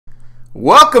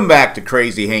Welcome back to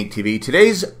Crazy Hank TV.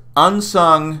 Today's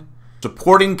unsung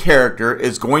supporting character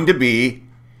is going to be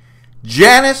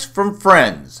Janice from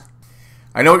Friends.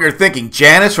 I know what you're thinking.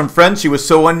 Janice from Friends, she was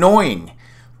so annoying.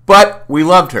 But we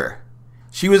loved her.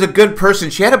 She was a good person.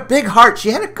 She had a big heart.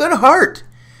 She had a good heart.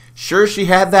 Sure, she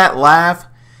had that laugh.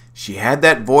 She had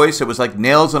that voice. It was like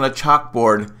nails on a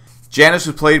chalkboard. Janice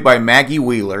was played by Maggie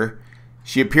Wheeler.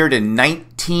 She appeared in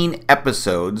 19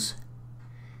 episodes.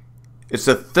 It's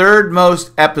the third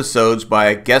most episodes by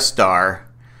a guest star,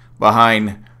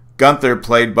 behind Gunther,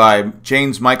 played by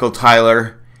James Michael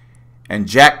Tyler, and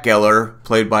Jack Geller,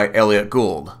 played by Elliot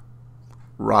Gould,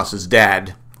 Ross's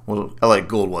dad. Well, Elliot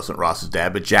Gould wasn't Ross's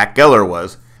dad, but Jack Geller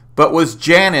was. But was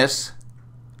Janice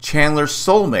Chandler's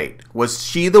soulmate? Was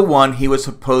she the one he was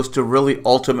supposed to really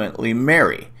ultimately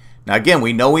marry? Now again,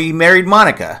 we know he married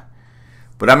Monica,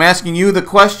 but I'm asking you the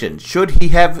question, should he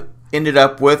have ended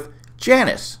up with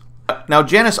Janice? Now,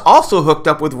 Janice also hooked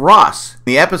up with Ross in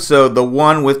the episode, the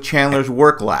one with Chandler's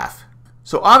work laugh.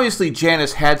 So obviously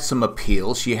Janice had some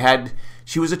appeal. She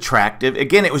was attractive.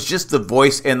 Again, it was just the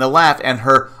voice and the laugh and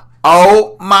her,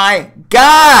 oh my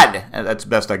God! And that's the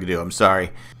best I could do, I'm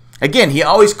sorry. Again, he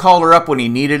always called her up when he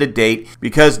needed a date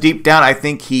because deep down I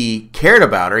think he cared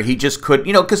about her. He just couldn't,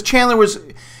 because Chandler was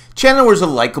a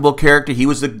likable character. He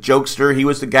was the jokester. He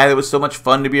was the guy that was so much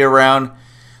fun to be around.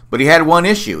 But he had one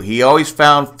issue. He always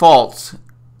found faults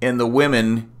in the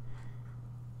women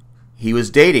he was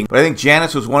dating. But I think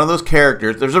Janice was one of those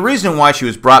characters. There's a reason why she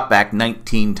was brought back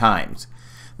 19 times.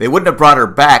 They wouldn't have brought her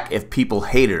back if people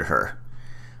hated her.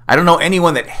 I don't know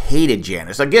anyone that hated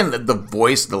Janice. Again, the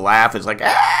voice, the laugh is like,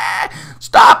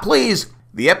 stop, please.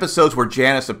 The episodes where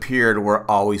Janice appeared were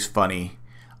always funny,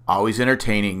 always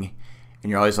entertaining. And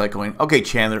you're always like going, okay,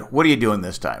 Chandler, what are you doing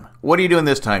this time? What are you doing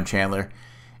this time, Chandler?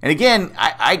 And again,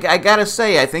 I gotta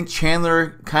say, I think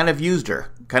Chandler kind of used her,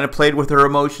 kind of played with her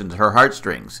emotions, her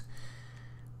heartstrings.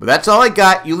 But that's all I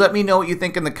got. You let me know what you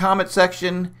think in the comment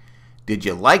section. Did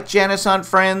you like Janice on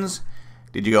Friends?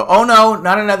 Did you go, oh no,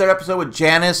 not another episode with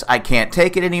Janice, I can't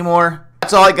take it anymore?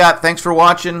 That's all I got. Thanks for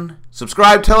watching.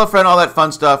 Subscribe, tell a friend, all that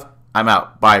fun stuff. I'm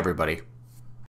out. Bye, everybody.